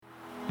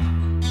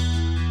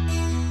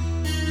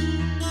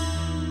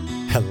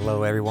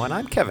Hello, everyone.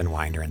 I'm Kevin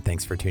Winder, and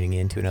thanks for tuning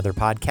in to another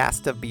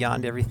podcast of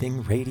Beyond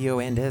Everything Radio.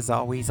 And as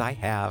always, I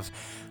have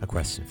a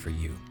question for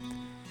you.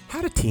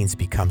 How do teens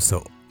become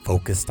so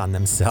focused on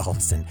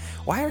themselves, and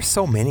why are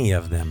so many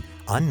of them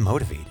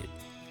unmotivated?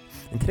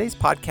 In today's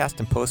podcast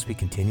and post, we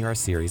continue our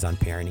series on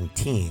parenting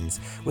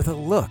teens with a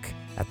look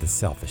at the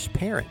selfish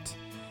parent.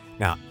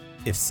 Now,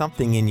 if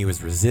something in you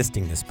is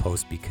resisting this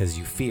post because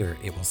you fear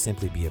it will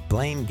simply be a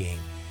blame game,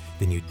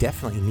 then you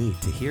definitely need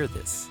to hear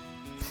this.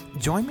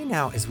 Join me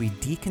now as we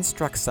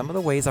deconstruct some of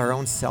the ways our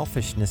own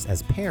selfishness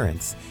as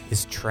parents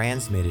is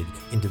transmitted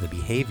into the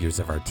behaviors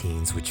of our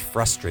teens which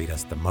frustrate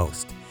us the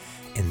most.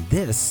 And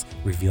this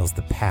reveals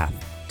the path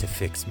to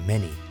fix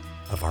many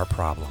of our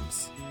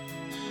problems.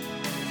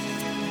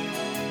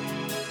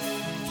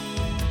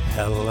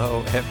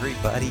 Hello,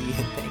 everybody,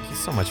 and thank you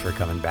so much for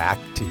coming back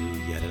to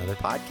yet another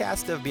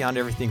podcast of Beyond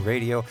Everything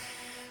Radio.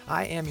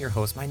 I am your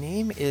host. My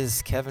name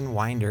is Kevin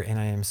Winder, and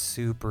I am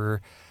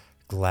super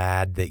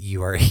glad that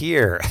you are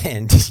here,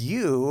 and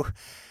you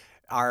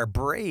are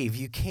brave.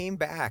 You came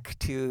back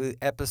to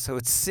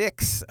episode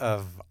 6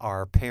 of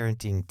our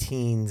Parenting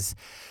Teens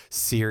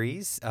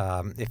series.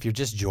 If you're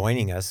just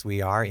joining us,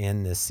 we are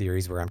in this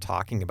series where I'm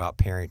talking about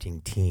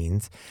parenting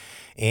teens,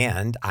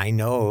 and I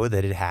know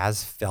that it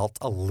has felt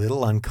a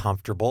little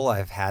uncomfortable.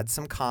 I've had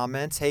some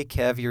comments, hey,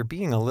 Kev, you're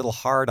being a little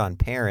hard on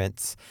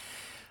parents.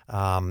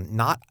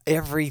 Not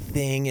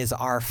everything is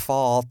our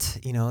fault.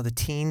 You know, the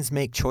teens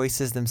make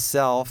choices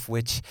themselves,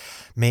 which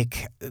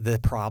make the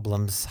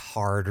problems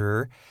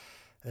harder.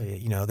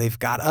 They've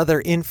got other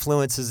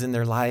influences in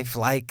their life,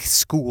 like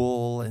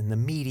school and the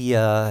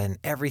media and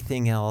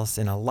everything else,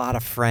 and a lot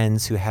of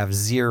friends who have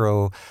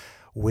zero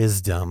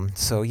wisdom.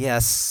 So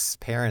yes,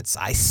 parents,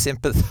 I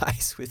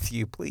sympathize with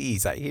you.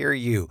 Please, I hear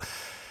you.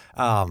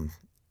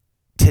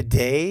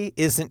 Today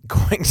isn't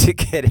going to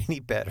get any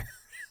better.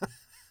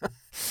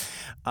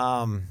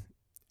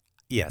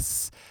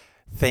 Yes.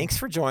 Thanks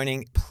for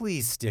joining.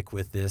 Please stick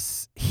with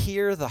this.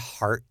 Hear the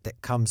heart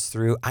that comes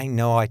through. I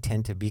know I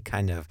tend to be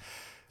kind of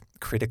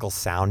critical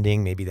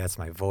sounding. Maybe that's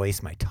my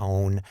voice, my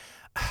tone.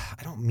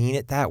 I don't mean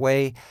it that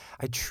way.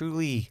 I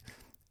truly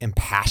am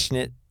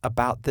passionate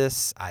about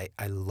this. I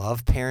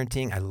love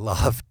parenting. I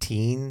love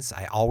teens.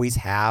 I always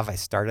have. I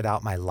started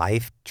out my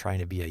life trying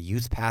to be a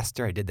youth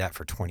pastor. I did that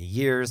for 20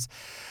 years.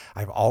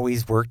 I've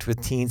always worked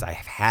with teens. I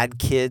have had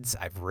kids.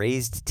 I've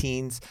raised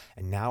teens.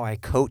 And now I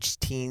coach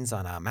teens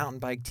on a mountain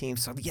bike team.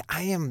 So yeah,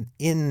 I am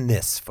in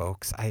this,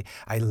 folks. I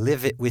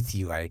live it with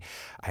you. I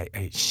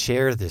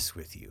share this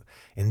with you.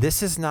 And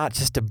this is not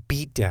just a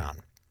beat down.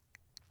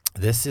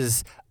 This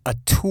is a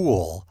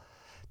tool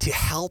to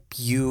help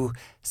you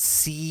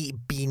see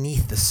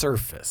beneath the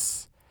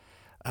surface.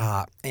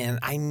 And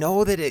I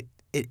know that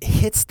it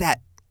hits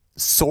that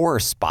sore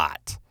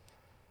spot,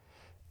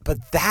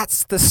 but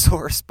that's the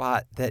sore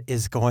spot that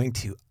is going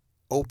to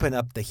open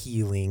up the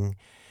healing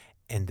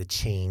and the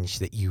change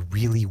that you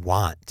really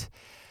want.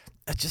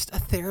 Just a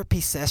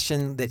therapy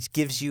session that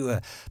gives you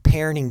a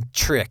parenting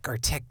trick or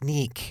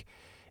technique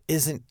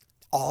isn't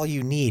all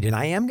you need. And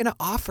I am going to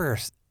offer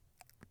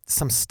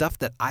some stuff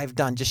that I've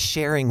done, just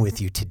sharing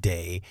with you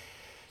today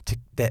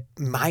that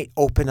might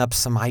open up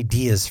some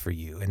ideas for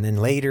you. And then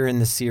later in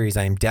the series,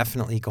 I am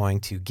definitely going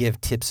to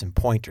give tips and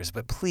pointers.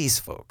 But please,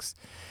 folks,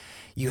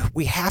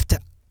 we have to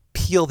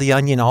peel the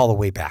onion all the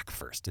way back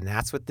first. And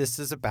that's what this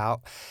is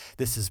about.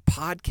 This is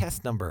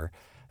podcast number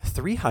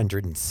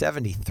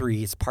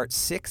 373. It's part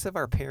 6 of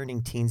our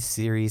Parenting Teens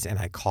series, and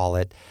I call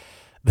it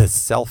The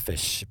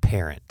Selfish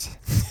Parent.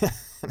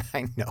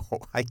 I know,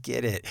 I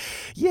get it.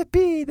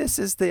 Yippee! This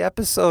is the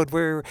episode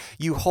where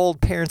you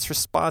hold parents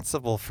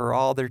responsible for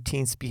all their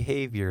teens'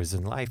 behaviors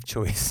and life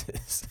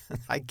choices.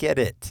 I get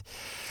it.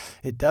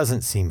 It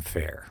doesn't seem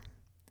fair.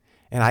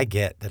 And I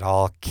get that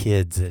all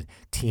kids and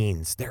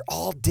teens, they're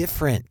all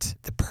different.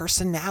 The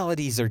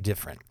personalities are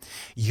different.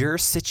 Your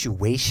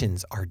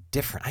situations are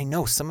different. I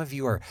know some of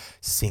you are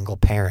single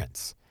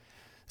parents.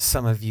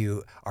 Some of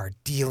you are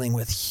dealing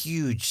with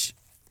huge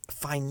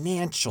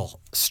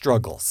financial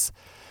struggles.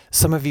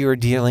 Some of you are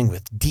dealing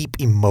with deep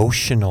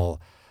emotional,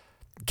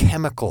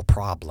 chemical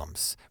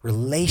problems,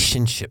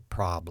 relationship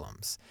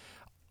problems.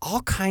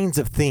 All kinds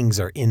of things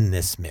are in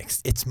this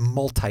mix. It's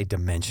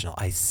multidimensional.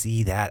 I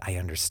see that. I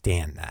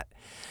understand that.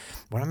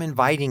 What I'm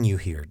inviting you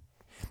here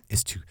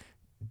is to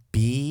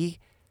be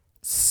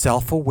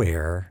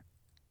self-aware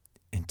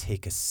and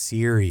take a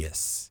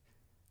serious,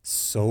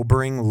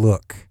 sobering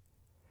look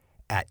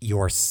at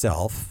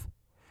yourself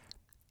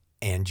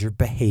and your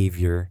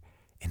behavior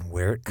and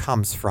where it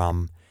comes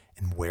from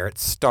and where it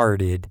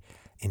started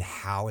and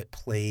how it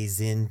plays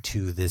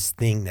into this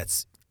thing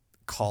that's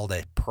called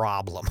a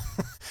problem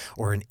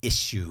or an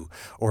issue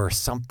or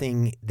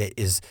something that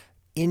is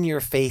in your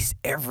face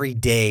every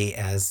day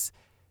as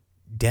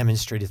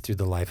demonstrated through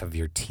the life of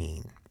your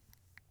teen.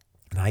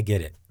 And I get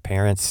it.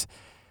 Parents,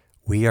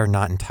 we are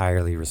not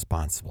entirely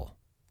responsible.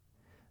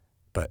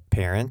 But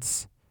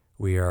parents,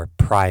 we are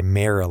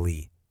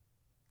primarily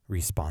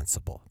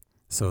responsible.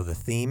 So the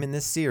theme in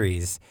this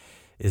series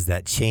is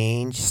that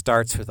change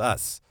starts with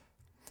us.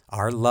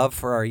 Our love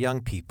for our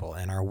young people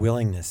and our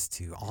willingness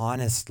to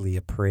honestly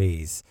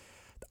appraise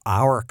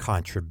our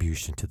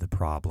contribution to the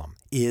problem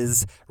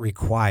is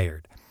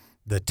required.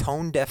 The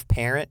tone-deaf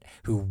parent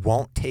who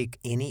won't take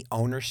any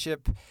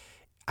ownership,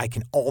 I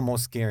can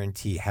almost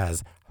guarantee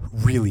has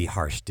really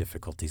harsh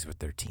difficulties with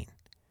their teen.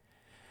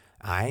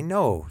 I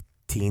know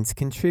teens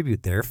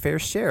contribute their fair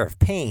share of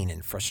pain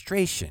and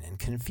frustration and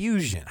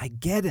confusion. I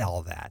get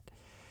all that.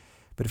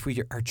 But if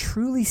we are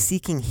truly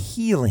seeking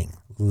healing,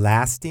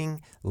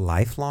 lasting,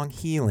 lifelong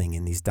healing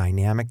in these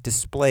dynamic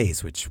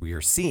displays, which we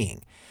are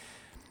seeing,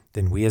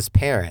 then we as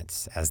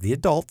parents, as the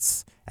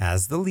adults,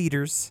 as the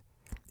leaders,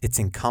 it's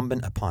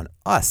incumbent upon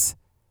us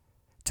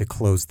to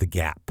close the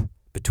gap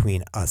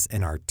between us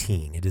and our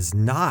teen. It is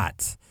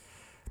not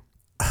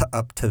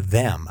up to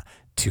them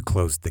to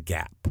close the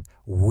gap.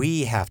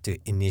 We have to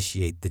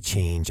initiate the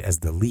change as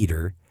the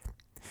leader,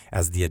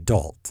 as the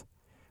adult.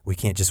 We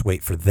can't just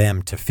wait for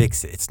them to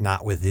fix it. It's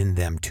not within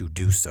them to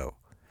do so.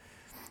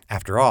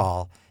 After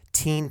all,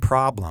 teen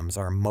problems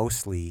are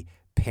mostly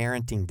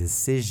parenting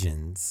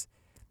decisions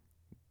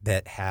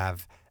that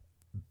have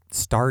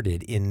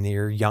started in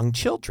their young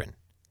children.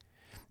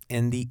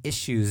 And the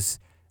issues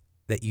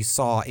that you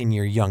saw in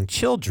your young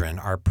children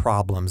are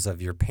problems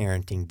of your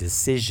parenting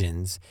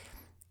decisions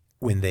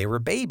when they were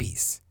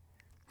babies.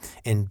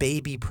 And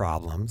baby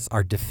problems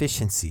are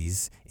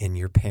deficiencies in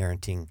your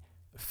parenting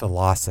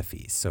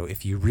philosophies. So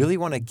if you really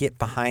want to get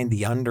behind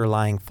the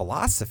underlying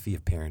philosophy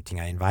of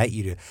parenting, I invite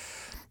you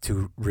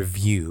to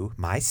review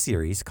my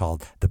series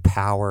called The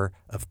Power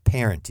of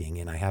Parenting.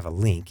 And I have a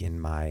link in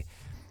my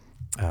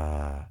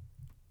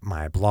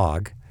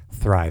blog,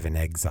 Thrive in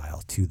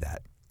Exile, to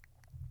that.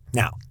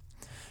 Now,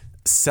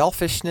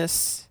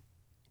 selfishness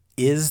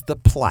is the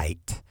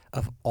plight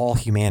of all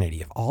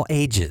humanity, of all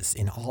ages,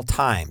 in all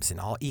times, in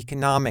all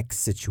economic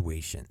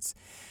situations,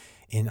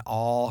 in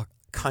all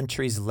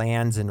countries,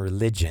 lands, and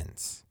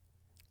religions.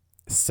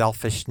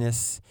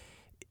 Selfishness,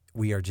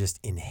 we are just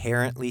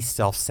inherently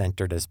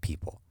self-centered as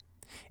people.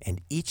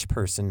 And each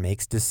person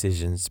makes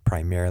decisions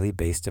primarily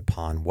based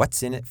upon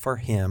what's in it for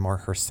him or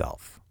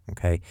herself.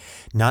 Okay?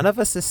 None of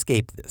us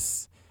escape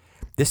this.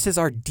 This is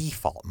our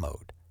default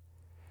mode.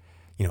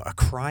 You know, a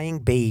crying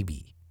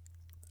baby,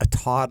 a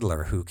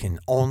toddler who can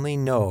only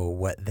know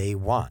what they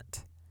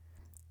want,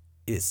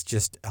 is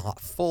just a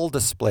full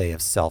display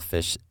of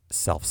selfish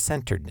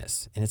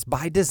self-centeredness, and it's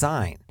by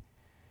design.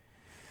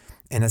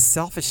 And a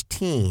selfish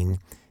teen,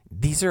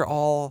 these are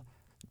all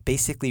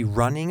basically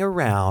running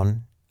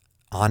around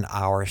on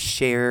our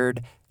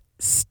shared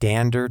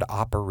standard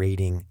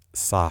operating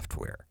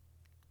software.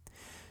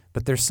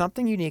 But there's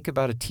something unique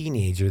about a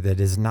teenager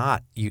that is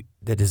not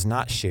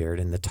shared,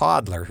 and the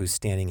toddler who's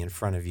standing in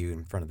front of you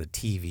in front of the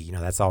TV. You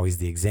know, that's always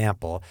the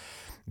example.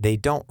 They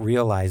don't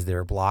realize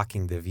they're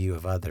blocking the view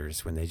of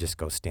others when they just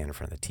go stand in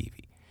front of the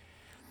TV.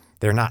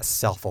 They're not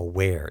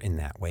self-aware in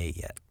that way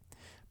yet.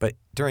 But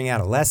during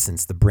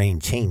adolescence, the brain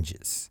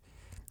changes,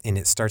 and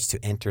it starts to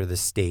enter the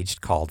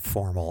stage called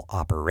formal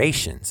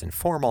operations. And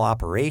formal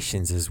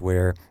operations is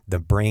where the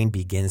brain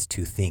begins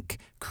to think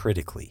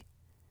critically.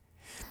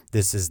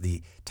 This is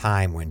the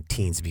time when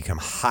teens become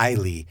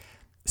highly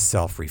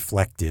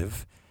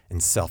self-reflective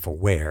and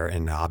self-aware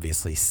and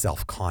obviously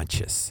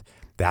self-conscious.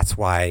 That's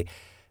why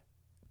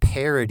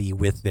parity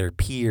with their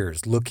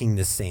peers, looking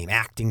the same,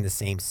 acting the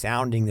same,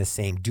 sounding the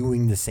same,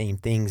 doing the same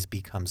things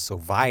becomes so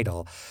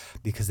vital,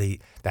 because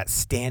that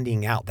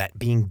standing out, that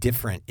being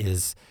different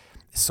is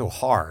so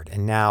hard.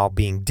 And now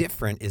being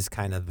different is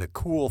kind of the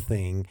cool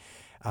thing.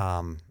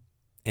 And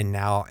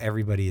now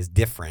everybody is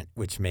different,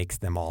 which makes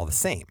them all the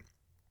same.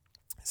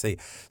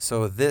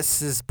 So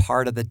this is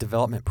part of the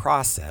development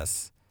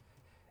process,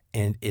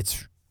 and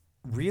it's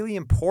really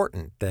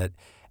important that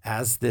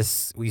as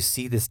we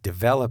see this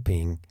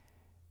developing,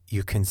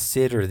 you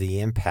consider the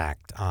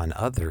impact on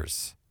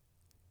others,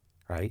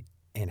 right?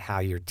 And how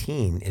your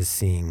teen is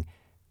seeing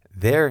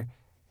their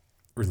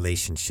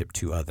relationship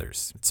to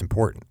others. It's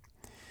important.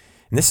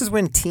 And this is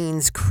when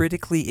teens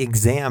critically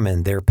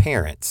examine their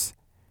parents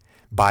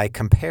by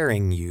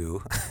comparing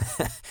you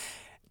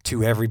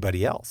to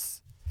everybody else.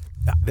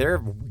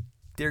 They're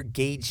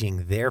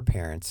gauging their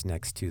parents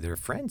next to their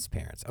friends'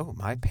 parents. Oh,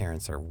 my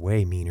parents are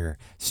way meaner,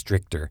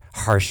 stricter,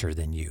 harsher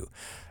than you.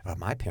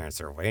 My parents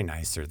are way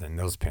nicer than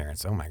those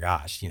parents. Oh my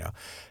gosh,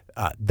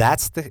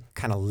 that's the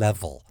kind of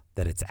level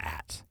that it's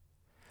at.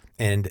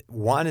 And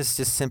one is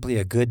just simply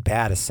a good,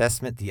 bad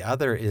assessment. The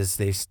other is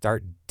they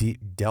start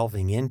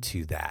delving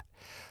into that.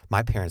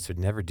 My parents would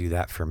never do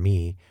that for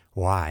me.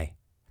 Why?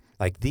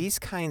 Like these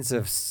kinds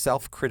of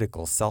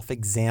self-critical,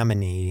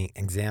 self-examining,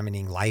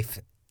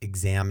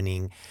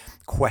 life-examining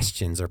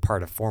questions are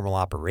part of formal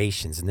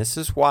operations. And this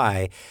is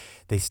why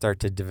they start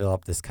to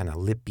develop this kind of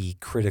lippy,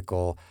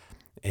 critical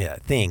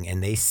thing.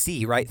 And they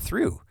see right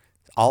through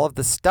all of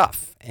the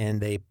stuff, and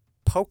they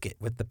poke it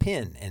with the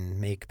pin and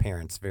make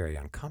parents very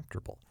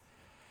uncomfortable.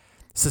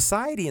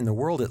 Society and the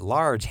world at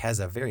large has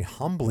a very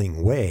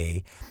humbling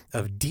way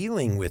of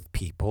dealing with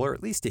people, or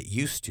at least it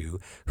used to,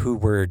 who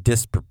were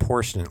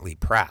disproportionately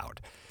proud.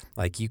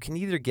 Like you can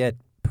either get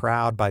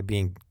proud by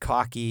being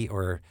cocky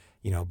or,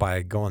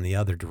 by going the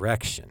other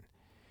direction.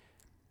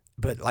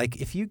 But like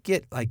if you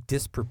get like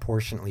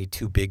disproportionately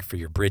too big for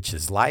your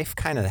britches, life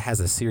kind of has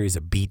a series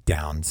of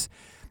beatdowns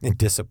and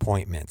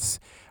disappointments.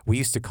 We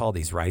used to call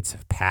these rites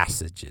of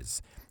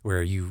passages,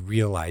 where you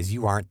realize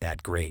you aren't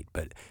that great.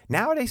 But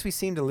nowadays we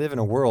seem to live in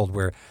a world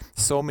where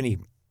so many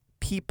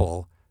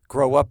people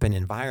grow up in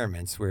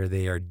environments where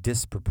they are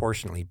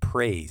disproportionately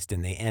praised,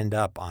 and they end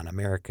up on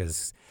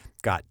America's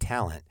Got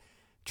Talent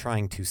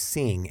trying to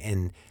sing,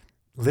 and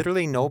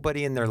literally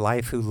nobody in their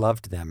life who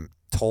loved them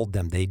told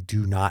them they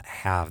do not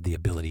have the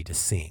ability to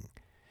sing.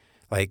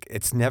 Like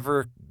it's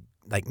never,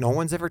 like no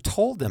one's ever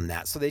told them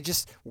that. So they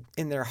just,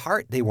 in their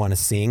heart, they want to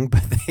sing,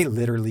 but they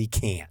literally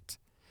can't.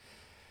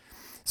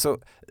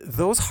 So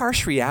those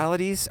harsh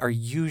realities are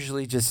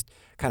usually just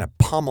kind of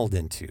pummeled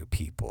into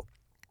people.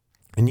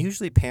 And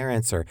usually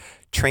parents are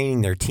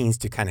training their teens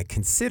to kind of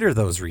consider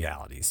those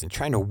realities and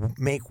trying to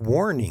make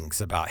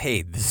warnings about,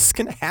 hey, this is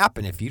going to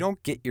happen if you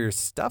don't get your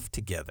stuff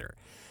together.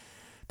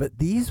 But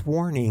these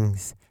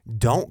warnings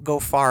don't go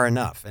far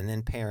enough. And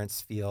then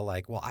parents feel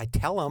like, well, I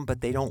tell them,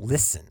 but they don't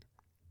listen.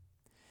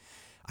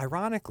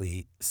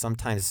 Ironically,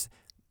 sometimes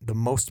the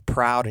most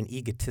proud and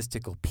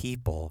egotistical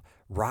people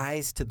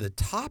rise to the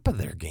top of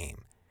their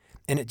game,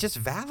 and it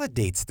just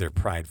validates their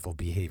prideful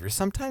behavior.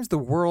 Sometimes the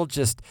world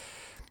just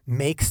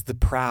makes the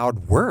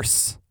proud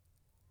worse.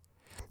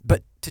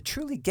 But to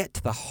truly get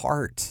to the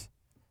heart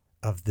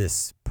of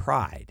this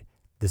pride,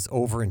 this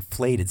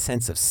overinflated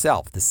sense of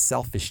self, this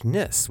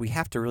selfishness, we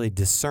have to really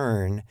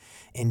discern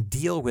and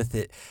deal with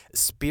it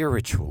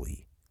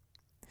spiritually.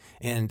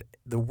 And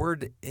the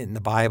word in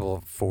the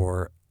Bible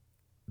for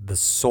the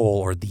soul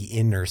or the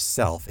inner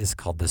self is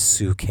called the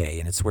psyche,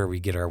 and it's where we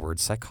get our word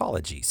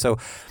psychology. So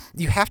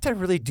you have to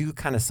really do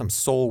kind of some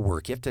soul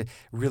work. You have to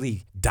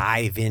really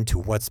dive into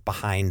what's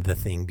behind the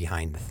thing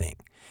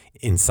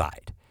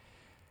inside.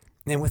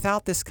 And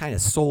without this kind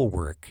of soul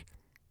work,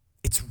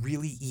 it's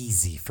really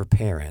easy for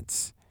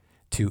parents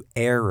to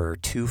err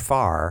too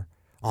far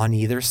on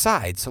either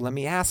side. So let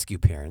me ask you,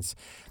 parents,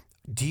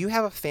 do you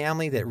have a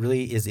family that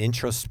really is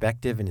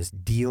introspective and is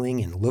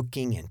dealing and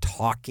looking and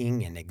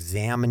talking and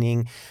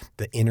examining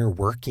the inner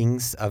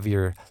workings of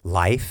your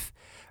life?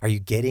 Are you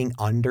getting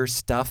under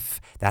stuff?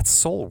 That's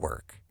soul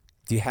work.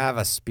 Do you have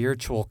a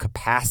spiritual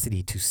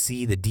capacity to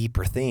see the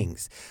deeper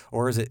things?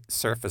 Or is it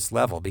surface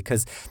level?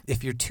 Because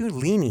if you're too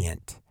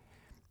lenient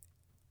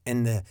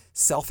and the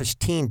selfish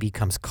teen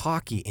becomes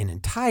cocky and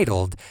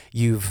entitled,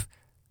 you've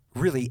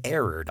really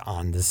erred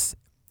on this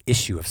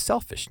issue of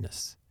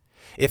selfishness.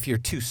 If you're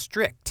too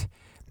strict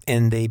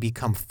and they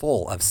become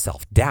full of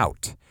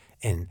self-doubt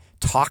and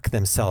talk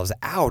themselves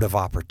out of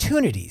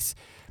opportunities,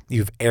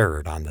 you've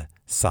erred on the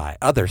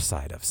other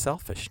side of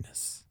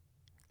selfishness.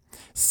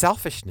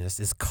 Selfishness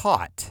is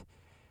caught,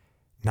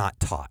 not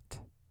taught.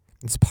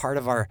 It's part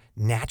of our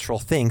natural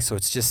thing, so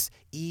it's just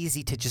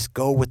easy to just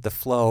go with the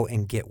flow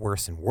and get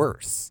worse and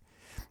worse.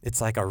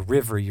 It's like a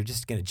river, you're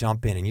just going to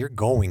jump in and you're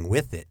going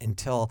with it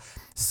until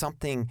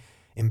something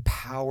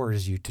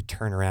empowers you to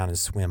turn around and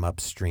swim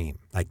upstream.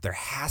 Like there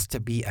has to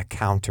be a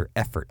counter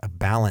effort, a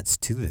balance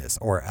to this,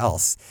 or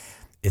else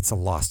it's a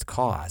lost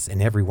cause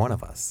in every one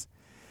of us.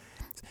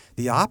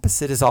 The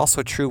opposite is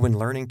also true when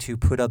learning to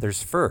put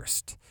others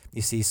first.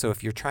 You see, so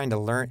if you're trying to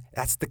learn,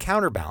 that's the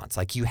counterbalance.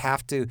 Like you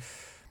have to,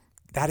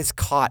 that is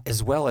caught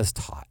as well as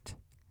taught.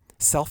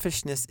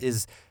 Selfishness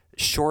is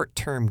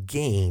short-term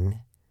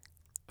gain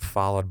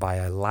followed by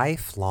a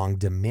lifelong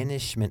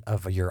diminishment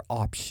of your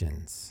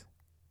options.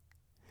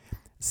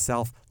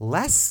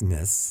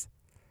 Selflessness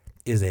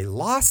is a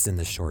loss in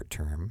the short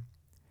term,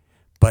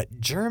 but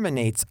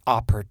germinates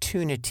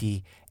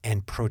opportunity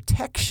and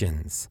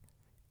protections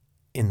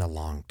in the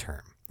long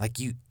term. Like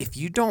if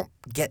you don't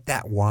get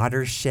that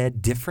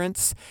watershed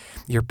difference,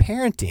 your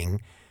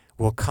parenting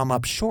will come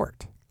up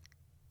short.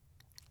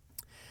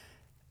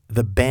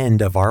 The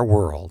bend of our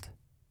world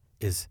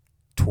is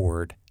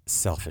toward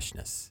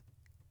selfishness.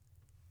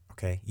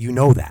 Okay, you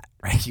know that,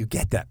 right? You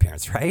get that,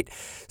 parents, right?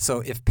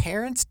 So if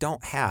parents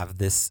don't have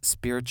this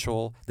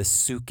spiritual, this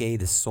psyche,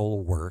 this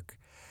soul work,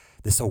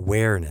 this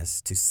awareness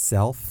to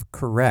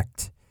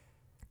self-correct,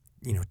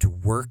 to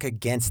work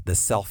against the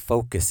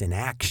self-focus in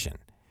action,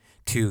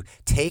 to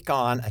take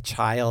on a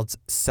child's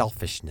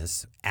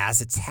selfishness as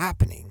it's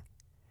happening,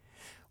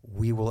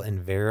 we will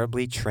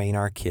invariably train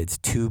our kids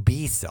to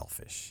be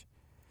selfish.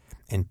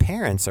 And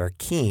parents are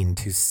keen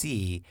to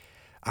see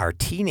our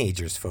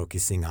teenagers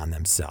focusing on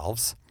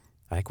themselves.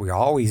 Like we're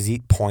always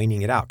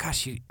pointing it out.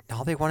 Gosh,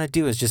 all they want to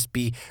do is just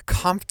be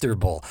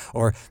comfortable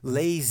or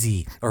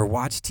lazy or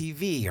watch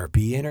TV or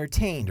be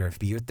entertained or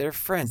be with their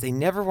friends. They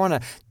never want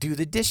to do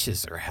the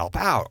dishes or help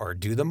out or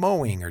do the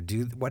mowing or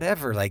do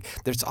whatever. Like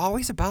there's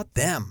always about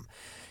them,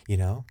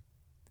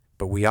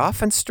 But we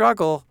often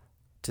struggle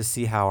to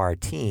see how our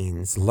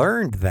teens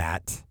learned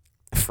that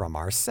from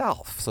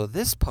ourselves. So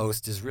this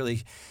post is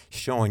really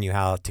showing you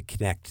how to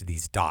connect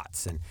these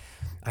dots. And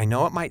I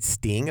know it might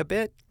sting a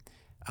bit,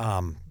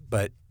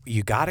 but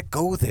you got to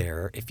go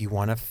there if you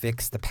want to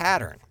fix the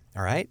pattern.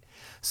 All right.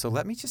 So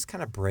let me just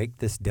kind of break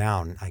this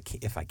down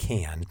if I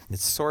can.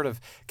 It's sort of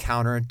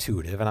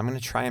counterintuitive, and I'm going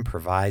to try and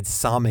provide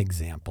some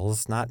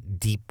examples, not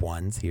deep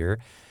ones here.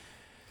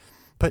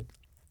 But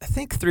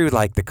think through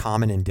like the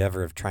common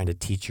endeavor of trying to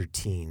teach your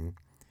teen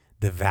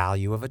the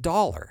value of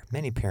 $1.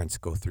 Many parents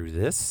go through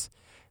this.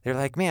 They're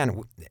like,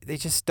 man, they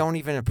just don't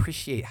even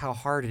appreciate how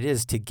hard it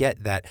is to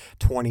get that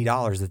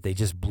 $20 that they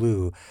just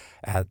blew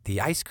at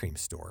the ice cream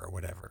store or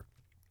whatever.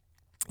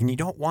 And you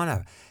don't want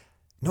to.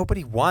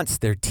 Nobody wants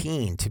their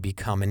teen to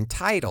become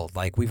entitled.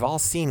 Like we've all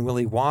seen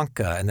Willy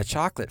Wonka and the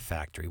Chocolate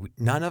Factory.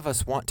 None of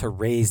us want to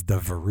raise the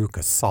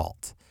Veruca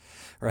Salt,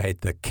 right?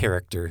 The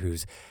character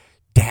who's,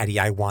 Daddy,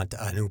 I want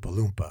an Oompa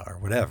Loompa or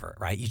whatever,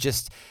 right?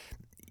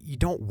 You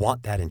don't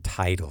want that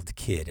entitled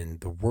kid. And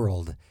the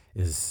world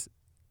is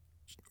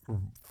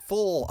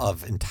full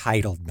of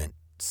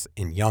entitlements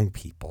in young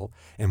people.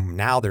 And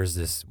now there's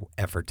this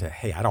effort to,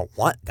 hey, I don't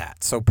want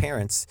that. So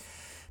parents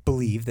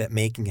believe that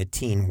making a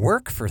teen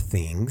work for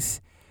things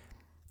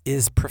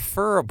is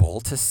preferable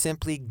to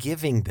simply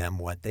giving them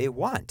what they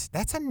want.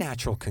 That's a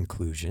natural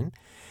conclusion.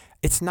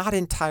 It's not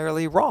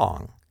entirely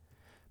wrong,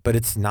 but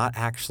it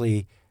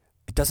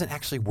doesn't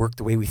actually work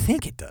the way we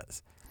think it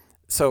does.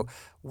 So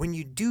when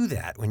you do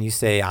that, when you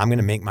say, I'm going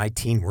to make my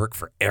teen work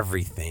for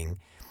everything,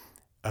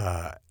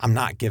 I'm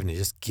not going to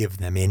just give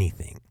them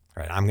anything,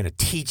 right? I'm going to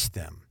teach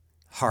them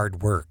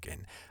hard work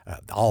and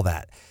all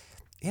that.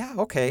 Yeah,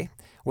 okay.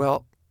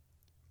 Well,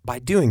 by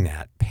doing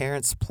that,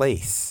 parents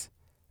place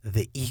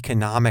the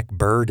economic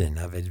burden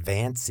of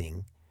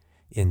advancing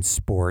in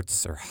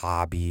sports or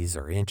hobbies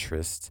or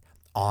interests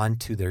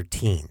onto their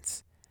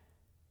teens.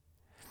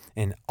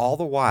 And all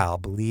the while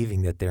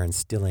believing that they're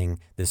instilling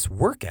this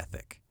work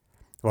ethic.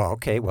 Well,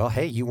 okay,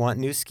 hey, you want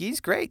new skis?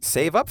 Great.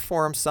 Save up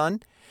for them,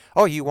 son.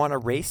 Oh, you want a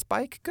race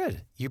bike?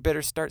 Good. You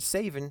better start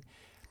saving.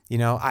 You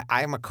know,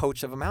 I'm a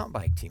coach of a mountain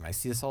bike team. I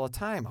see this all the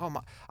time.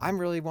 I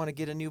really want to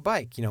get a new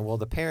bike. You know, well,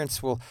 the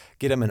parents will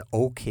get them an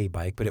okay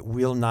bike, but it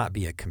will not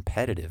be a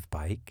competitive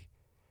bike.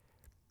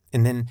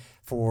 And then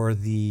for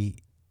the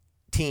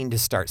teen to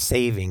start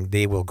saving,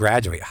 they will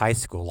graduate high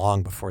school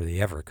long before they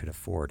ever could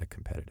afford a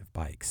competitive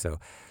bike. So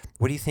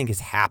what do you think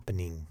is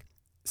happening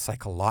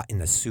in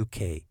the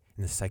psyche,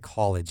 in the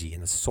psychology,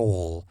 in the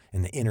soul,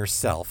 in the inner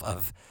self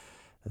of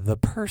the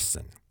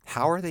person?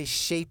 How are they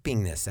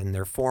shaping this in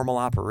their formal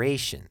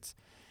operations?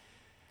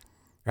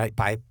 Right?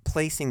 By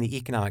placing the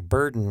economic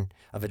burden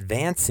of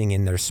advancing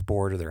in their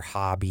sport or their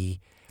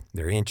hobby,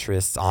 their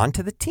interests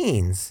onto the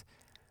teens,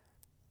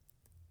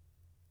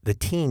 the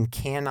teen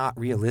cannot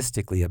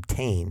realistically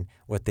obtain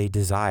what they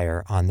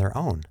desire on their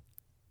own.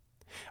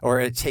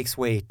 Or it takes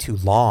way too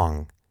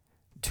long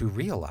to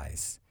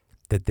realize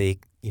that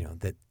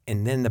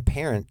and then the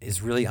parent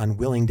is really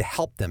unwilling to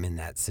help them in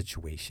that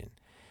situation.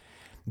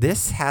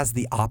 This has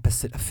the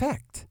opposite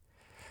effect.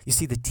 You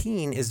see, the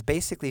teen is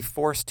basically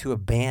forced to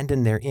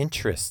abandon their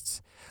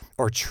interests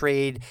or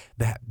trade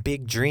that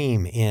big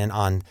dream in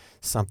on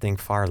something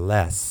far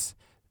less.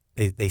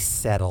 They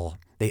settle,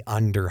 they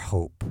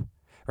underhope,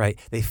 right?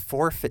 They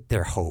forfeit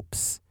their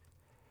hopes.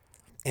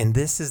 And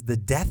this is the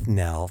death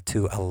knell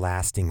to a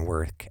lasting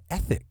work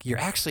ethic. You're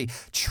actually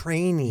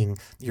training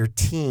your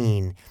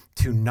teen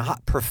to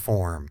not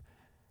perform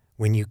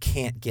when you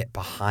can't get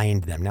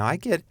behind them. Now, I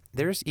get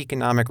there's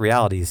economic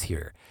realities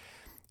here.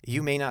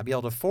 You may not be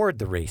able to afford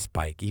the race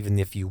bike, even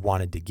if you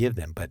wanted to give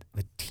them, but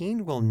the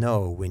teen will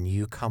know when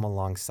you come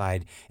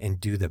alongside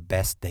and do the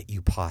best that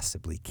you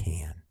possibly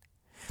can.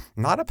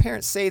 Not a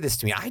parent say this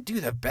to me, I do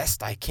the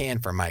best I can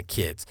for my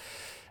kids.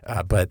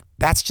 But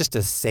that's just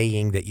a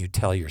saying that you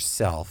tell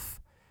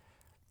yourself.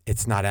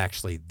 It's not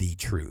actually the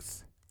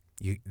truth.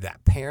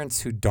 That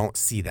parents who don't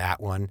see that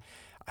one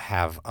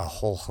have a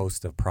whole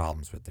host of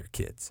problems with their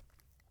kids.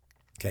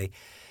 Okay,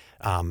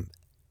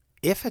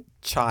 if a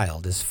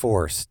child is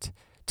forced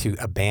to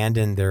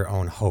abandon their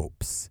own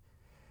hopes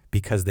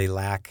because they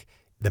lack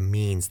the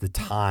means, the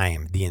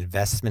time, the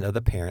investment of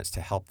the parents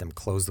to help them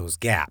close those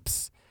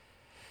gaps,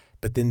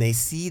 but then they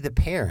see the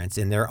parents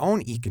in their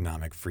own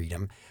economic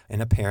freedom,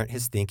 and a parent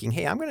is thinking,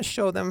 hey, I'm going to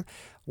show them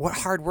what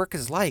hard work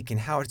is like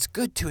and how it's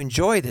good to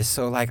enjoy this.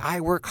 So like I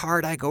work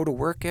hard, I go to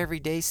work every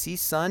day, see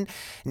sun.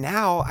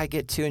 Now I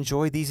get to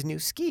enjoy these new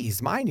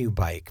skis, my new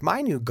bike,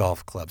 my new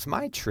golf clubs,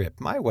 my trip,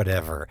 my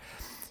whatever.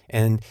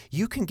 And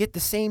you can get the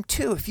same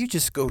too if you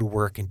just go to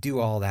work and do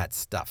all that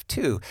stuff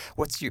too.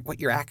 What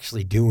you're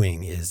actually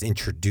doing is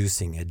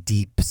introducing a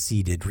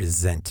deep-seated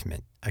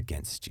resentment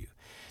against you,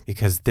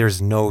 because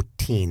there's no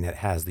teen that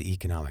has the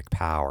economic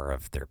power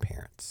of their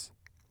parents.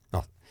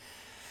 Oh.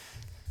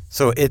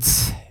 So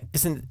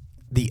isn't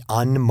the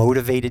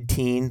unmotivated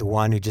teen, the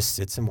one who just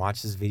sits and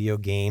watches video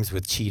games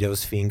with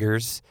Cheetos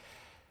fingers,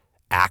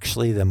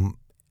 actually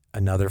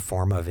another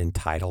form of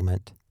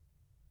entitlement?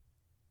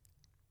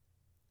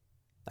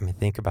 I mean,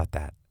 think about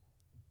that.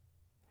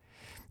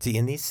 See,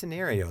 in these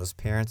scenarios,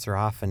 parents are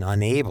often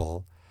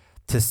unable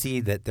to see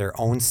that their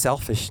own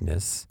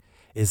selfishness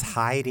is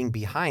hiding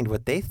behind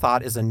what they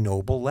thought is a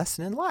noble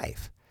lesson in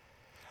life.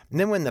 And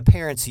then when the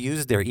parents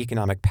use their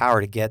economic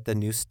power to get the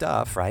new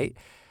stuff, right,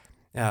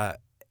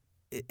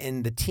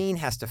 And the teen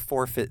has to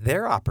forfeit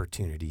their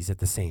opportunities at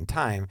the same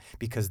time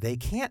because they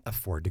can't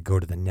afford to go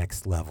to the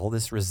next level.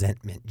 This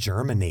resentment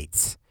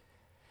germinates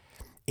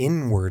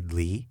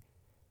inwardly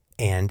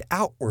and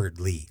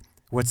outwardly.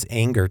 What's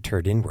anger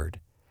turned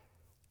inward?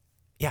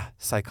 Yeah,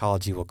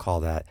 psychology will call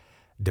that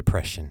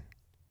depression.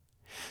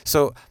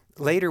 So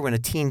later when a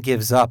teen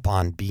gives up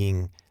on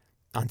being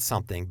on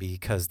something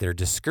because they're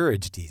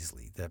discouraged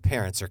easily, the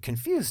parents are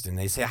confused and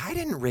they say, I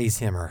didn't raise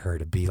him or her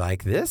to be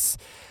like this.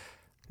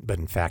 But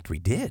in fact, we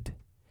did.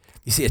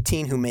 You see, a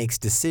teen who makes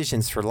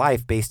decisions for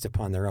life based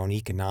upon their own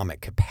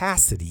economic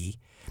capacity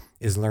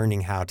is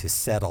learning how to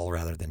settle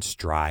rather than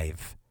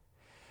strive.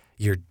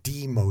 You're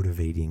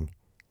demotivating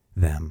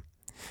them.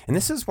 And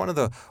this is one of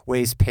the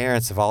ways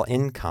parents of all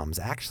incomes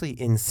actually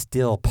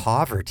instill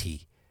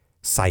poverty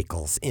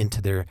cycles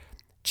into their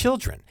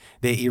children.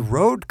 They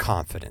erode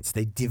confidence.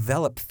 They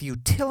develop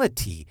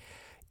futility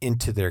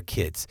into their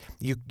kids.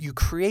 You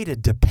create a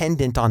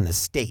dependent on the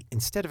state.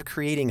 Instead of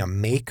creating a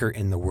maker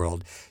in the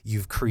world,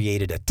 you've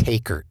created a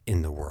taker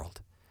in the world.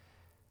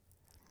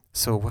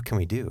 So what can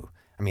we do?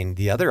 I mean,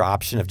 the other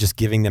option of just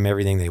giving them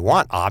everything they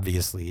want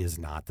obviously is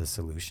not the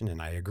solution,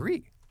 and I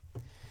agree.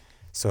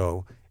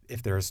 So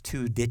if there's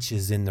two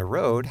ditches in the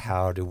road,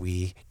 how do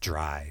we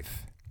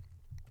drive?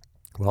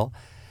 Well,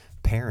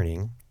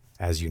 parenting,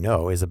 as you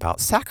know, is about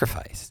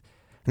sacrifice.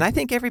 And I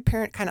think every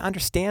parent kind of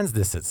understands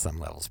this at some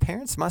levels.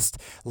 Parents must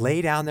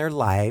lay down their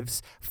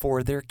lives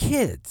for their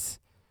kids.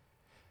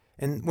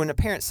 And when a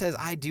parent says,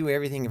 I do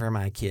everything for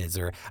my kids,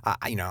 or,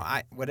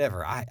 I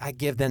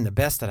give them the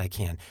best that I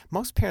can,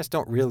 most parents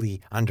don't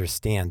really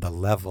understand the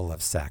level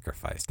of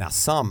sacrifice. Now,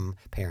 some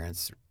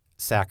parents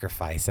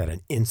sacrifice at an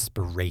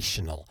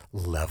inspirational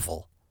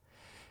level,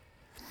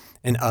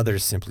 and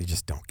others simply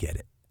just don't get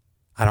it.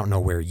 I don't know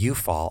where you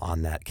fall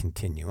on that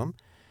continuum,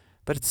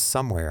 but it's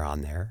somewhere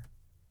on there.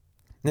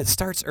 And it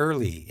starts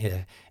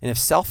early. And if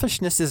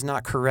selfishness is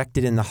not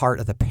corrected in the heart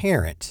of the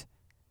parent,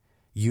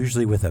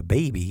 usually with a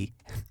baby,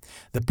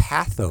 the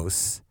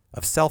pathos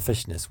of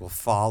selfishness will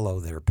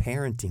follow their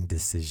parenting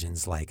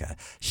decisions like a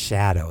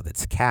shadow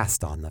that's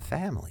cast on the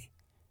family.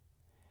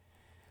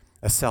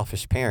 A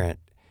selfish parent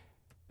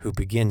who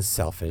begins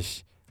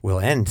selfish will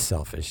end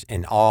selfish,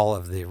 and all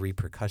of the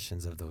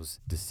repercussions of those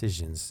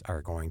decisions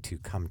are going to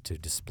come to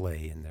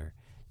display in their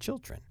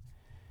children.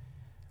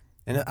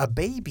 And a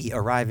baby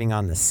arriving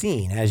on the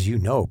scene, as you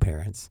know,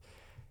 parents,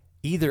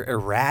 either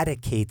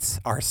eradicates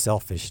our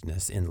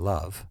selfishness in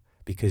love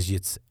because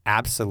it's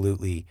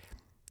absolutely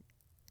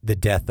the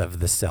death of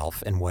the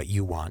self and what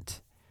you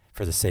want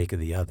for the sake of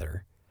the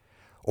other,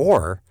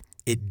 or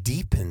it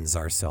deepens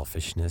our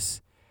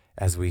selfishness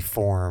as we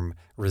form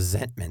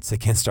resentments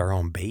against our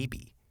own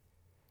baby.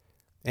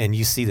 And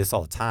you see this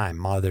all the time,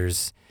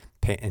 mothers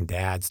and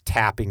dads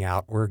tapping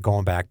out, we're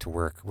going back to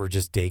work, we're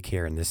just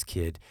daycaring this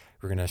kid.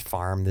 We're going to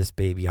farm this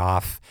baby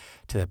off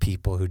to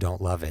people who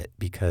don't love it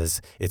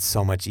because it's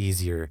so much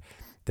easier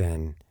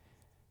than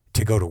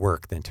to go to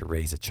work than to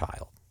raise a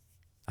child.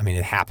 I mean,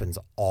 it happens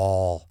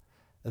all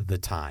the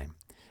time.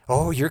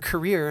 Oh, your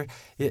career,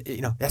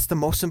 that's the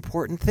most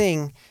important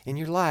thing in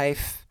your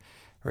life.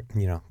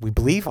 We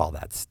believe all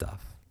that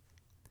stuff.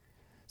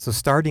 So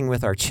starting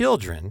with our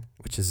children,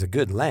 which is a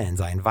good lens,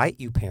 I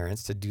invite you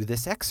parents to do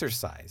this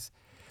exercise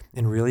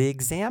and really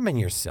examine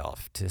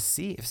yourself to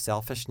see if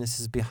selfishness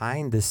is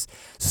behind this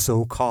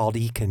so-called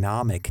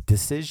economic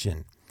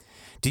decision.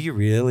 Do you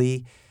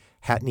really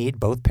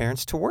need both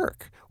parents to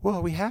work?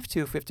 Well, we have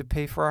to if we have to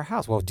pay for our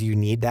house. Well, do you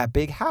need that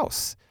big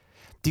house?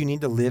 Do you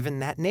need to live in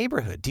that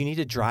neighborhood? Do you need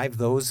to drive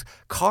those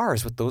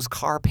cars with those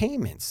car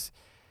payments?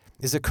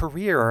 Is a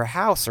career or a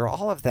house or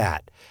all of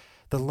that,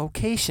 the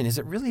location, is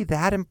it really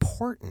that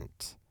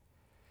important?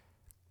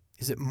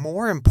 Is it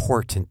more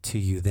important to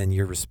you than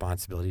your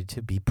responsibility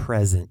to be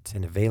present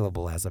and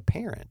available as a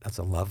parent, as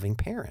a loving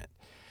parent?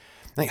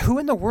 Like, who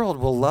in the world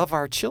will love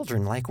our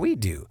children like we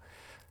do?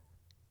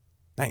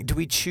 Like, do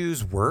we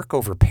choose work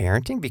over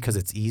parenting because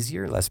it's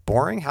easier, less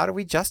boring? How do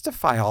we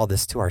justify all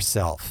this to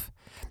ourselves?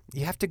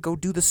 You have to go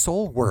do the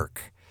soul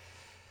work.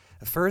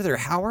 Further,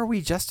 how are we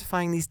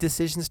justifying these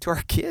decisions to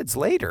our kids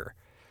later?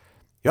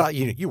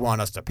 You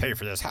want us to pay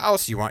for this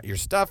house, you want your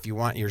stuff, you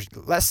want your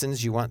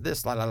lessons, you want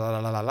this, la, la, la,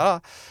 la, la, la.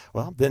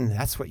 Well, then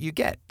that's what you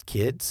get,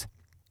 kids.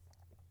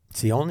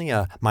 See, only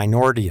a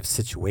minority of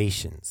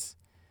situations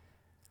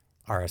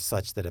are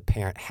such that a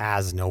parent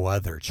has no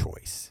other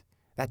choice.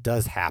 That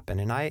does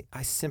happen, and I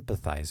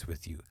sympathize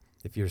with you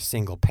if you're a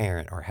single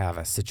parent or have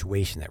a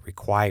situation that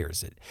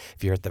requires it,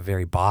 if you're at the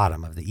very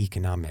bottom of the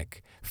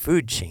economic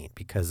food chain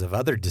because of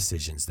other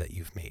decisions that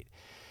you've made.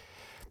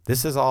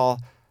 This is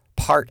all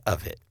part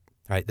of it.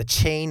 Right? The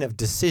chain of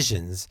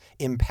decisions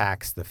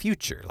impacts the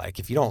future. Like,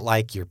 if you don't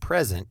like your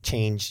present,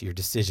 change your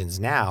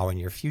decisions now and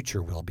your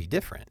future will be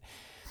different.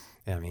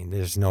 I mean,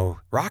 there's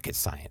no rocket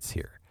science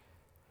here.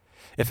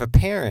 If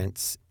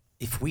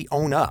we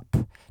own up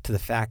to the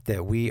fact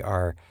that we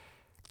are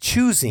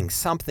choosing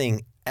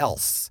something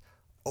else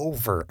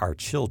over our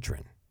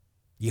children,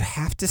 you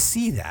have to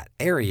see that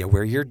area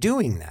where you're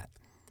doing that.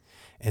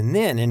 And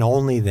then and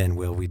only then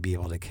will we be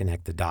able to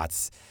connect the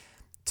dots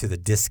to the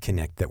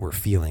disconnect that we're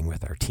feeling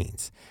with our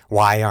teens.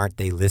 Why aren't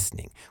they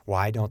listening?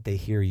 Why don't they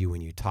hear you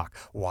when you talk?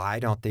 Why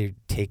don't they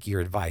take your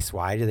advice?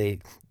 Why do they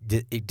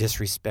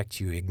disrespect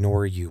you,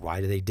 ignore you?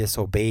 Why do they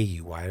disobey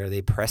you? Why are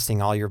they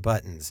pressing all your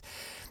buttons?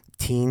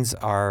 Teens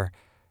are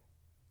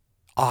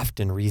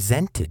often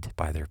resented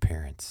by their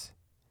parents,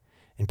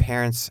 and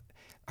parents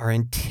are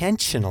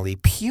intentionally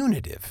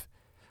punitive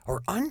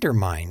or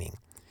undermining.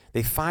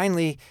 They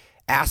finally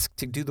ask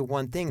to do the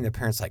one thing, the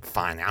parent's like,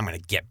 fine, I'm going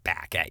to get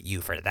back at you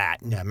for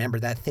that. Now, remember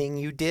that thing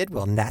you did?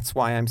 Well, and that's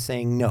why I'm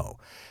saying no,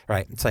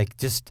 right? It's like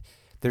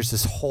there's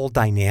this whole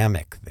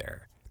dynamic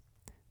there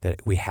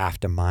that we have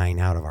to mine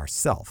out of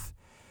ourselves.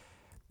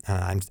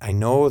 I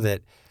know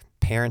that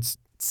parents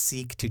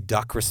seek to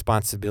duck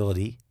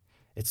responsibility.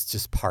 It's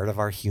just part of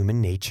our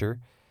human nature.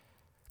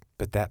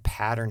 But that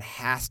pattern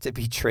has to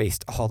be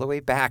traced all the way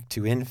back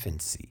to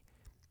infancy.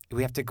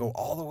 We have to go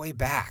all the way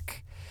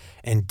back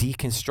and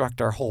deconstruct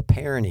our whole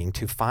parenting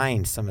to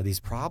find some of these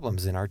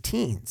problems in our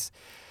teens.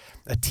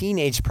 A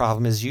teenage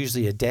problem is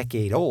usually a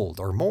decade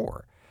old or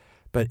more,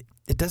 but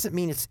it doesn't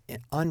mean it's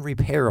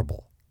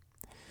unrepairable.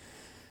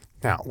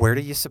 Now, where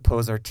do you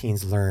suppose our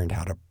teens learned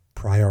how to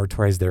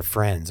prioritize their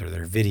friends or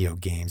their video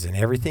games and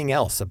everything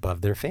else above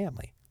their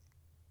family?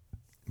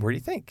 Where do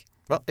you think?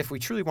 Well, if we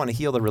truly want to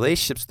heal the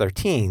relationships with our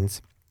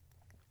teens,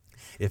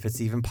 if it's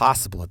even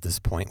possible at this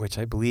point, which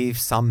I believe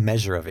some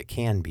measure of it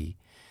can be,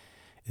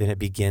 then it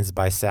begins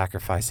by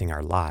sacrificing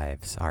our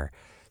lives,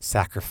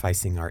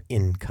 sacrificing our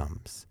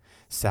incomes,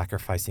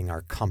 sacrificing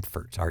our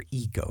comfort, our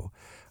ego,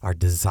 our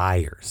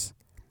desires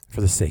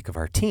for the sake of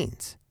our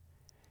teens.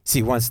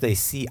 See, once they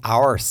see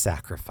our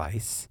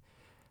sacrifice,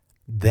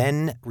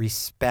 then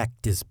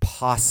respect is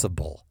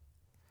possible.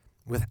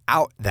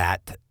 Without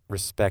that,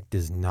 respect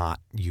is not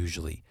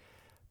usually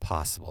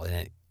possible.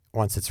 And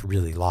once it's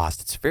really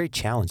lost, it's very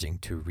challenging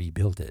to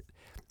rebuild it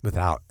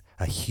without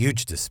a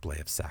huge display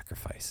of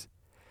sacrifice.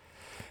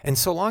 And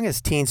so long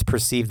as teens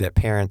perceive that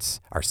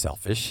parents are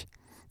selfish,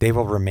 they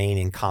will remain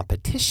in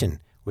competition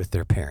with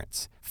their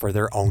parents for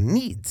their own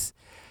needs,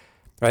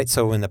 right?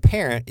 So when the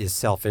parent is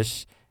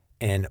selfish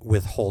and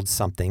withholds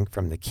something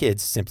from the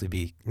kids, simply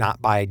be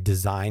not by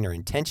design or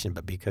intention,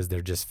 but because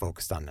they're just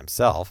focused on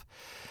themselves,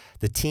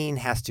 the teen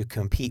has to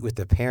compete with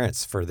the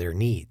parents for their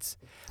needs,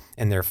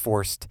 and they're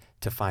forced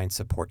to find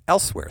support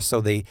elsewhere. So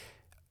they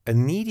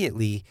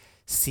immediately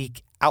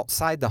seek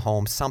outside the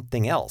home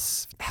something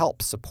else,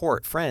 help,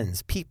 support,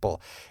 friends, people,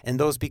 and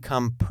those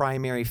become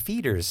primary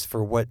feeders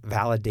for what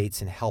validates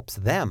and helps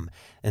them.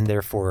 And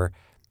therefore,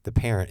 the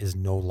parent is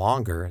no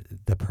longer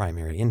the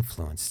primary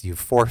influence. You've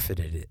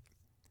forfeited it.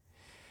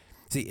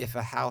 See, if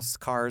a house,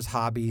 cars,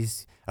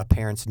 hobbies, a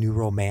parent's new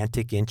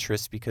romantic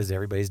interest, because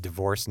everybody's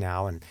divorced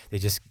now and they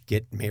just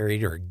get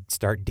married or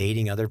start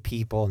dating other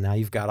people. Now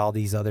you've got all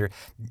these other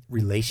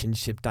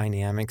relationship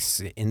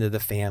dynamics into the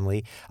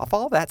family. If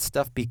all that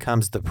stuff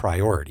becomes the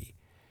priority,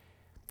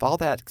 if all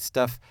that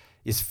stuff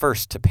is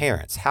first to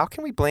parents, how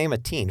can we blame a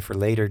teen for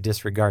later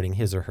disregarding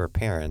his or her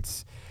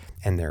parents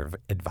and their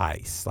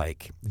advice?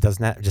 Like,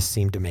 doesn't that just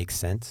seem to make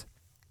sense?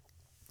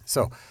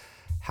 So,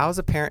 how's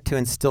a parent to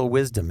instill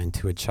wisdom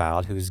into a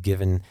child who's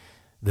given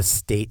the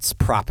state's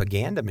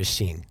propaganda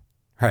machine,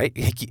 right?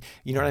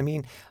 You know what I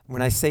mean?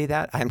 When I say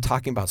that, I'm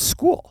talking about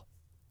school.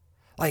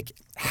 Like,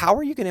 how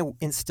are you going to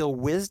instill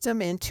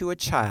wisdom into a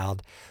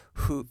child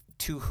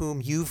to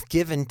whom you've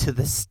given to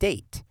the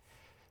state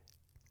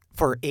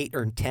for 8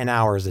 or 10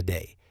 hours a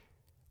day,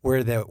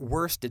 where the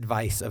worst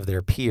advice of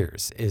their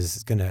peers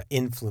is going to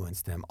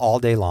influence them all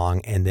day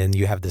long, and then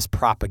you have this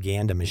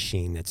propaganda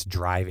machine that's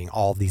driving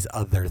all these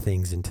other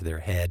things into their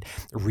head,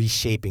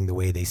 reshaping the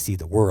way they see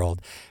the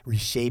world,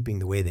 reshaping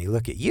the way they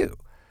look at you.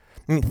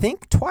 I mean,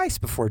 think twice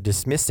before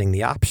dismissing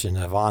the option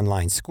of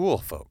online school,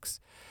 folks.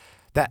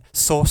 That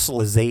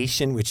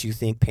socialization, which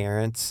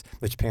parents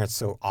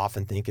so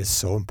often think is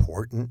so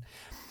important,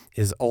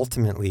 is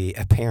ultimately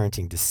a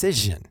parenting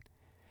decision.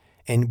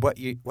 And what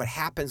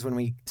happens when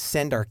we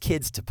send our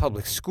kids to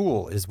public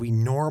school is we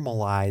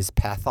normalize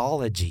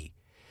pathology.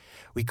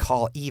 We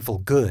call evil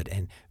good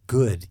and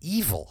good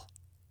evil.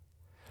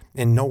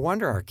 And no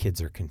wonder our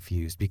kids are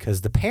confused,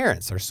 because the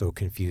parents are so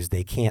confused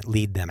they can't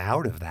lead them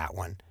out of that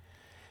one.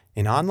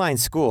 And online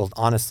school,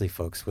 honestly,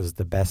 folks, was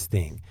the best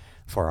thing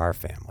for our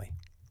family.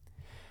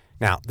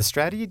 Now, the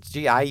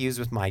strategy I use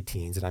with my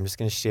teens, and I'm just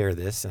going to share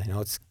this, and I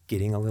know it's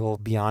getting a little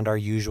beyond our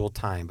usual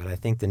time, but I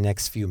think the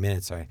next few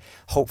minutes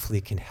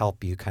hopefully can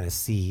help you kind of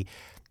see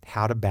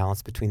how to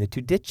balance between the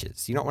two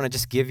ditches. You don't want to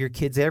just give your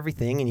kids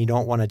everything, and you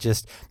don't want to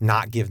just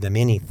not give them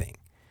anything.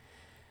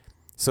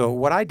 So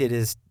what I did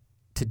is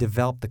to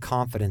develop the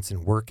confidence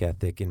and work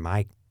ethic in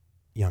my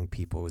young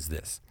people was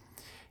this.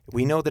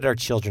 We know that our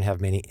children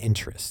have many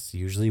interests.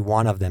 Usually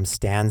one of them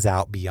stands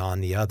out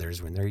beyond the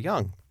others when they're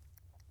young.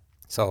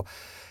 So,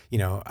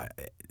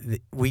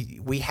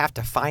 we have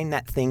to find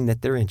that thing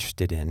that they're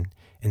interested in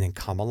and then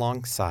come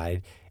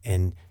alongside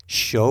and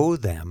show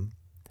them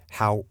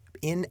how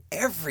in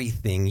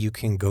everything you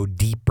can go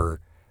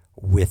deeper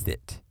with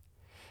it.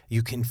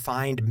 You can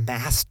find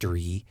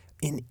mastery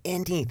in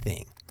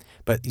anything,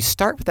 but you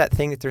start with that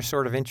thing that they're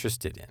sort of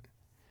interested in.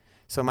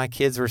 So my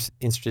kids were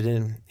interested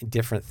in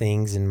different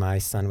things, and my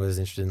son was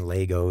interested in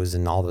Legos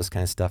and all those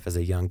kind of stuff as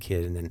a young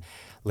kid. And then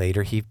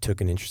later he took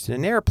an interest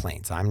in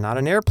airplanes. I'm not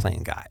an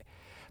airplane guy,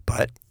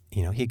 but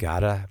he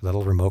got a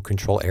little remote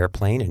control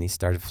airplane and he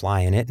started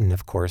flying it. And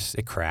of course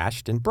it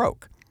crashed and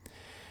broke.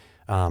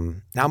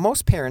 Now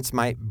most parents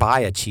might buy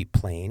a cheap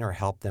plane or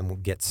help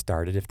them get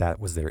started if that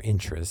was their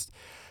interest.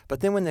 But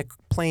then when the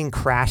plane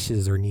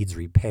crashes or needs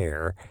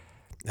repair,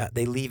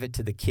 they leave it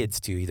to the kids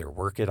to either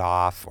work it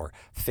off or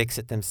fix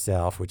it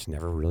themselves, which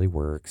never really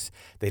works.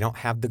 They don't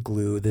have the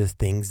glue, the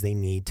things they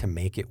need to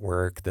make it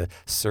work. The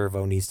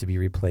servo needs to be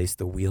replaced.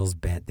 The wheels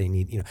bent. They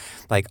need,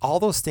 like all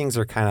those things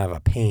are kind of a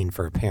pain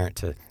for a parent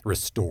to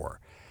restore.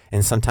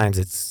 And sometimes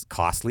it's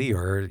costly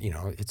or,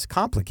 it's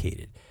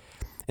complicated.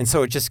 And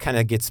so it just kind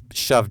of gets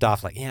shoved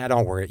off like, yeah,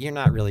 don't worry. You're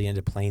not really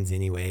into planes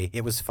anyway.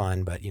 It was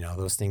fun, but,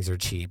 those things are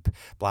cheap,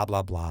 blah,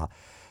 blah, blah.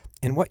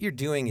 And what you're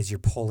doing is you're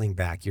pulling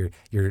back.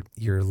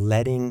 You're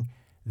letting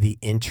the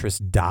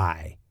interest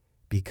die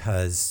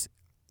because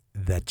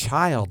the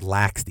child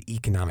lacks the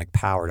economic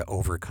power to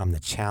overcome the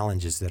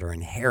challenges that are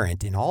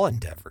inherent in all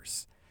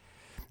endeavors.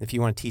 If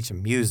you want to teach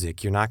them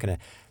music, they're not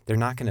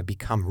going to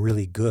become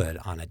really good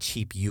on a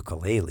cheap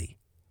ukulele.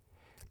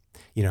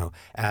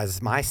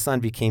 As my son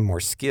became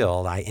more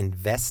skilled, I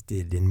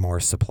invested in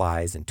more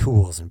supplies and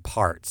tools and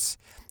parts,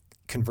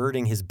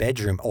 converting his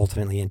bedroom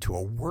ultimately into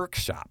a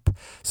workshop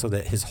so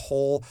that his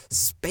whole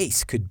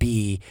space could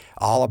be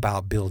all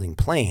about building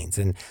planes.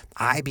 And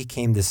I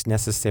became this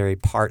necessary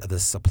part of the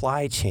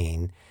supply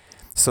chain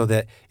so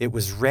that it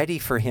was ready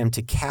for him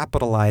to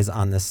capitalize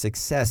on the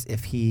success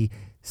if he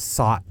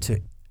sought to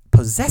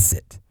possess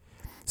it.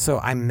 So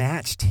I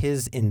matched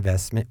his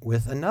investment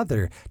with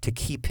another to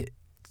keep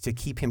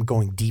him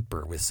going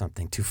deeper with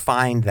something, to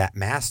find that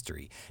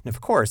mastery. And of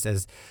course,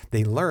 as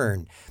they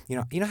learn,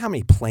 you know how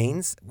many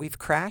planes we've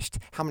crashed,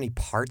 how many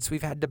parts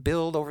we've had to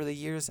build over the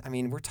years? I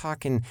mean, we're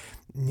talking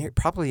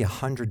probably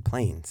 100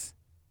 planes.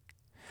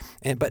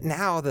 But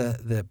now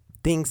the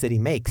things that he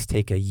makes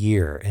take a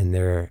year and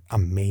they're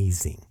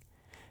amazing.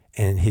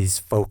 And he's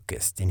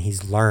focused and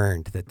he's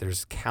learned that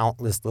there's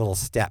countless little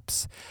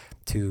steps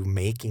to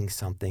making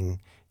something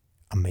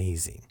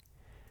amazing.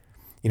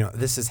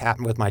 This has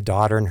happened with my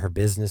daughter and her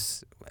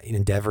business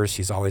endeavors.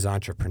 She's always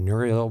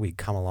entrepreneurial. We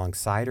come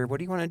alongside her. What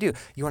do you want to do?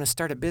 You want to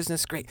start a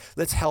business? Great.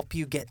 Let's help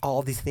you get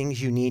all these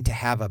things you need to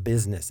have a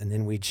business. And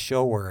then we'd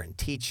show her and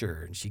teach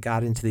her. And she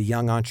got into the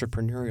Young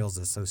Entrepreneurs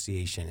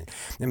Association.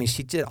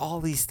 She did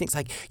all these things.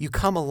 Like you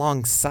come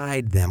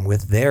alongside them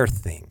with their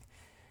thing.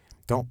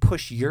 Don't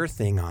push your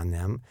thing on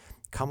them.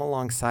 Come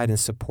alongside and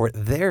support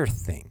their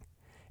thing.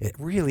 It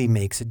really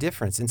makes a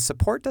difference. And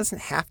support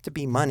doesn't have to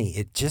be money.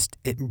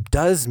 It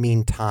does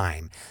mean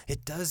time.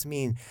 It does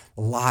mean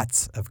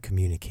lots of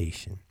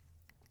communication.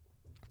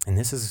 And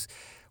this is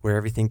where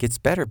everything gets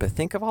better. But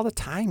think of all the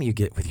time you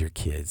get with your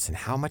kids and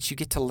how much you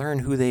get to learn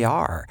who they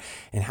are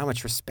and how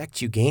much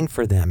respect you gain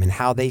for them and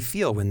how they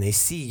feel when they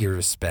see your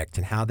respect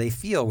and how they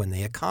feel when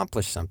they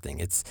accomplish something.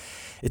 It's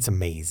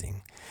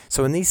amazing.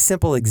 So in these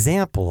simple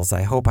examples,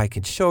 I hope I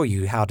can show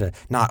you how to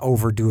not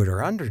overdo it or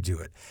underdo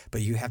it,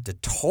 but you have to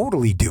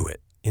totally do it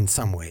in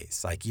some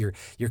ways. Like you're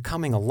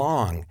coming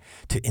along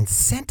to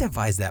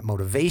incentivize that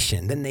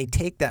motivation. Then they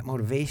take that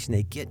motivation,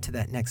 they get to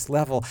that next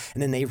level,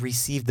 and then they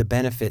receive the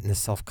benefit and the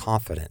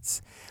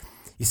self-confidence.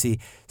 You see,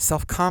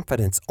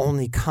 self-confidence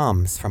only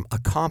comes from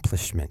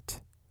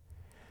accomplishment.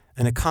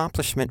 An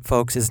accomplishment,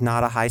 folks, is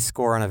not a high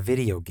score on a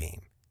video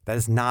game. That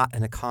is not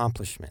an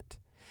accomplishment.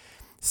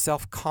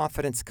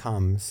 Self-confidence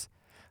comes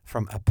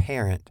from a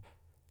parent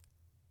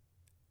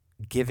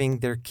giving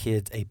their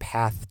kids a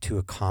path to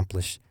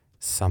accomplish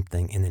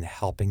something and then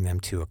helping them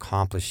to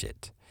accomplish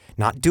it.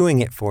 Not doing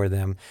it for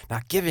them,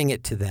 not giving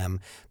it to them,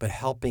 but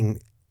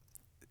helping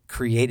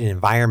create an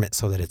environment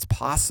so that it's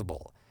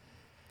possible.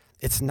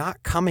 It's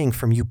not coming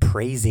from you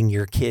praising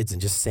your kids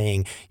and just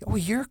saying, oh,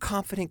 you're a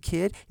confident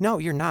kid. No,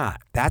 you're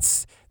not.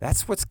 That's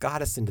what's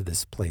got us into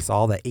this place,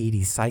 all the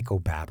 80s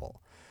psychobabble.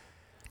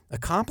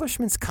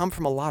 Accomplishments come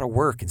from a lot of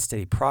work and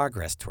steady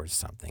progress towards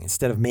something.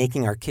 Instead of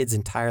making our kids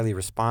entirely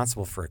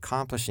responsible for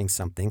accomplishing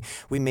something,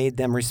 we made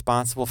them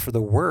responsible for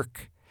the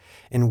work.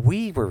 And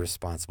we were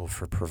responsible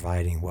for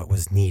providing what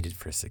was needed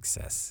for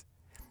success.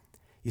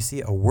 You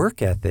see, a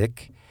work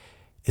ethic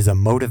is a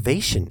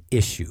motivation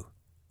issue.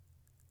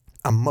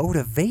 A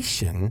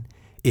motivation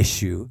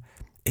issue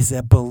is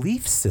a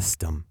belief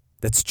system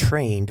that's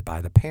trained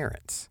by the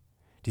parents.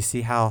 Do you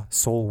see how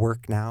Soul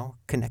Work Now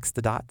connects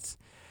the dots?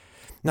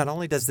 Not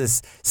only does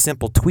this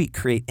simple tweak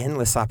create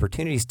endless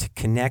opportunities to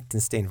connect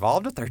and stay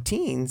involved with our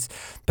teens,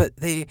 but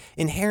they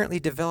inherently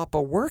develop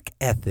a work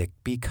ethic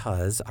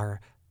because our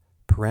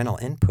parental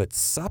inputs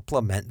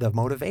supplement the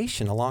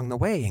motivation along the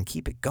way and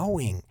keep it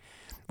going.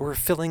 We're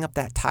filling up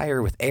that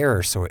tire with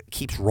air so it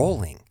keeps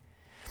rolling.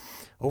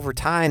 Over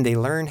time, they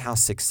learn how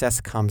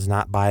success comes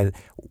not by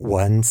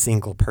one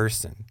single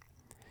person.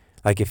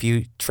 Like if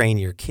you train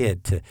your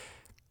kid to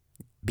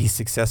be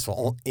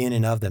successful in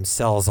and of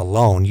themselves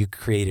alone, you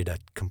created a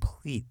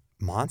complete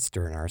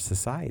monster in our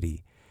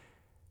society.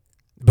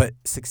 But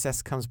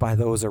success comes by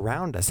those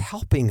around us,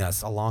 helping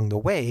us along the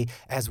way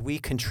as we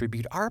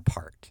contribute our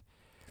part.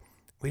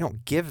 We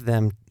don't give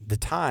them the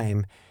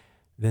time,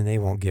 then they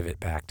won't give it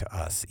back to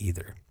us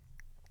either.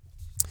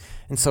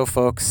 And so,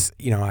 folks,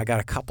 I got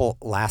a couple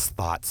last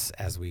thoughts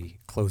as we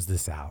close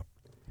this out.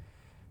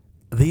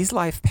 These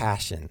life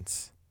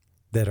passions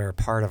that are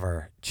part of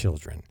our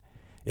children,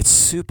 it's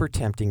super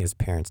tempting as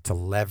parents to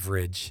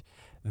leverage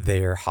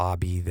their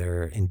hobby,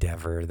 their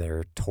endeavor,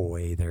 their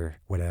toy, their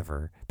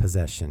whatever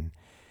possession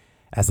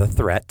as a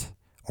threat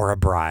or a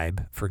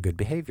bribe for good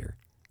behavior.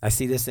 I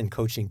see this in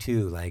coaching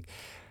too. Like,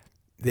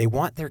 they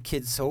want their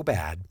kids so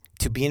bad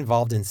to be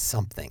involved in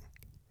something,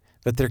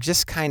 but they're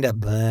just kind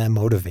of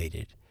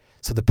motivated.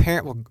 So the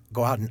parent will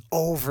go out and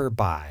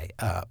overbuy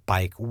a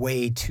bike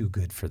way too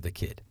good for the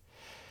kid.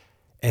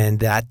 And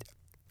that,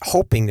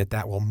 hoping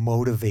that will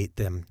motivate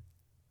them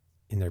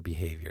in their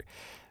behavior.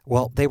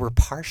 Well, they were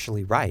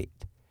partially right.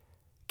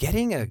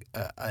 Getting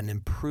an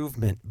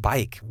improvement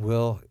bike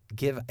will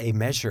give a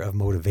measure of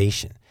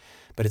motivation,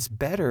 but it's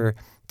better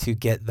to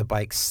get the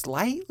bike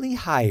slightly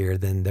higher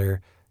than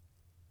their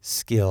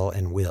skill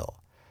and will,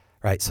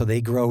 right? So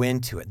they grow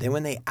into it. Then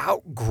when they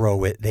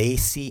outgrow it, they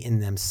see in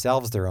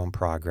themselves their own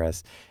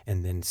progress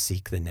and then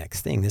seek the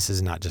next thing. This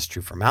is not just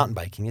true for mountain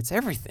biking, it's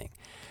everything.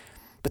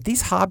 But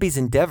these hobbies,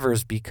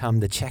 endeavors become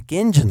the check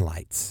engine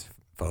lights,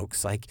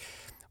 folks. Like,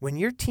 when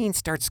your teen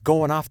starts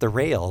going off the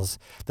rails,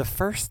 the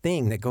first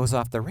thing that goes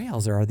off the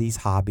rails are these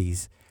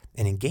hobbies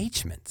and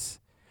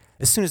engagements.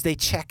 As soon as they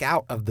check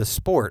out of the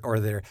sport or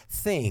their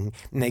thing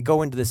and they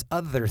go into this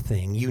other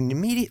thing, you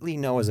immediately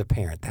know as a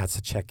parent, that's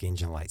a check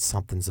engine light,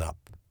 something's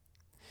up.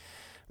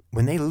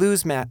 When they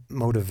lose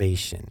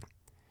motivation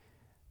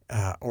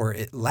or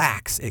it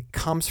lacks, it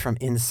comes from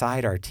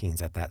inside our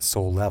teens at that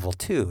soul level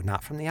too,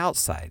 not from the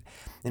outside.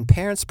 And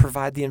parents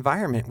provide the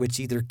environment which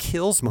either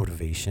kills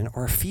motivation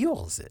or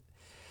fuels it.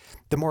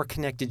 The more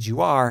connected you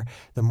are,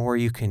 the more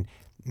you can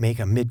make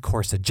a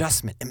mid-course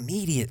adjustment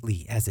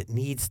immediately as it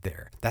needs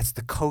there. That's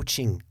the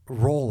coaching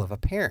role of a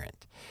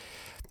parent.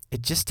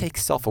 It just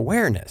takes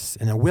self-awareness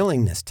and a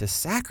willingness to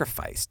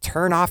sacrifice,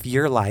 turn off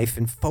your life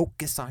and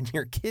focus on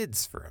your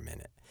kids for a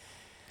minute.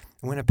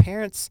 When a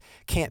parent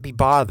can't be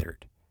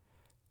bothered,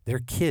 their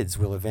kids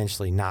will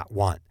eventually not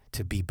want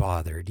to be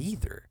bothered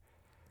either.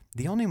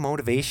 The only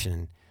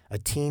motivation a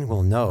teen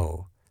will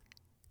know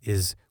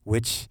is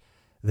which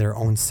their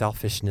own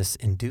selfishness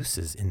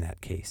induces in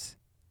that case.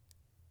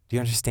 Do you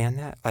understand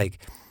that? Like,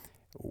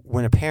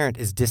 when a parent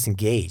is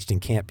disengaged and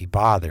can't be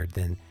bothered,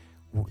 then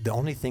the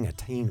only thing a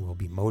teen will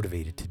be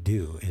motivated to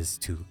do is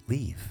to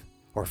leave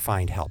or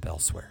find help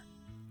elsewhere.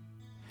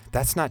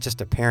 That's not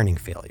just a parenting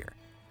failure.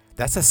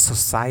 That's a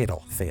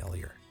societal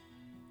failure.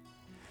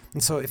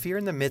 And so if you're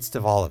in the midst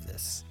of all of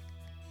this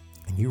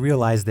and you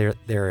realize there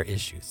are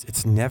issues,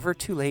 it's never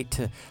too late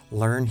to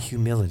learn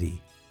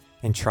humility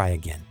and try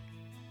again.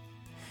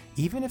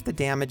 Even if the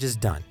damage is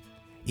done,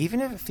 even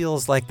if it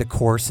feels like the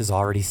course is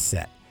already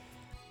set,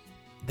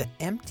 the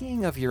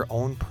emptying of your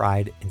own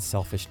pride and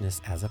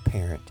selfishness as a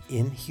parent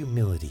in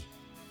humility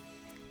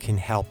can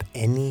help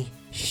any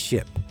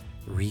ship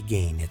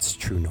regain its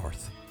true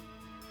north.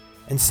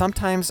 And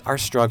sometimes our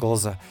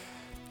struggles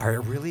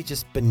are really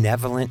just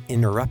benevolent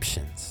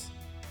interruptions.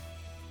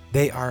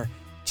 They are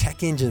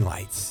check engine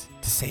lights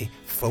to say,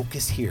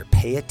 focus here,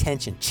 pay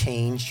attention,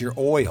 change your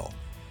oil,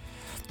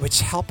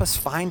 which help us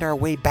find our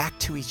way back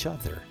to each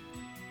other.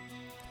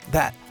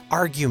 That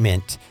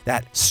argument,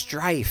 that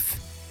strife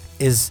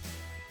is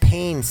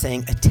pain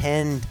saying,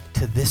 attend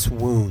to this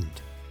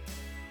wound.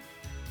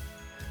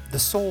 The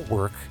soul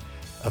work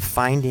of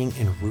finding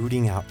and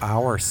rooting out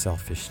our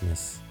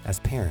selfishness as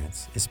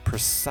parents is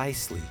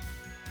precisely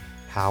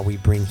how we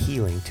bring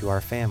healing to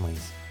our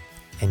families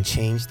and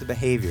change the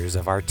behaviors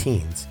of our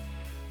teens,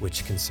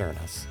 which concern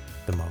us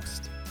the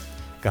most.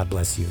 God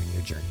bless you in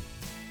your journey.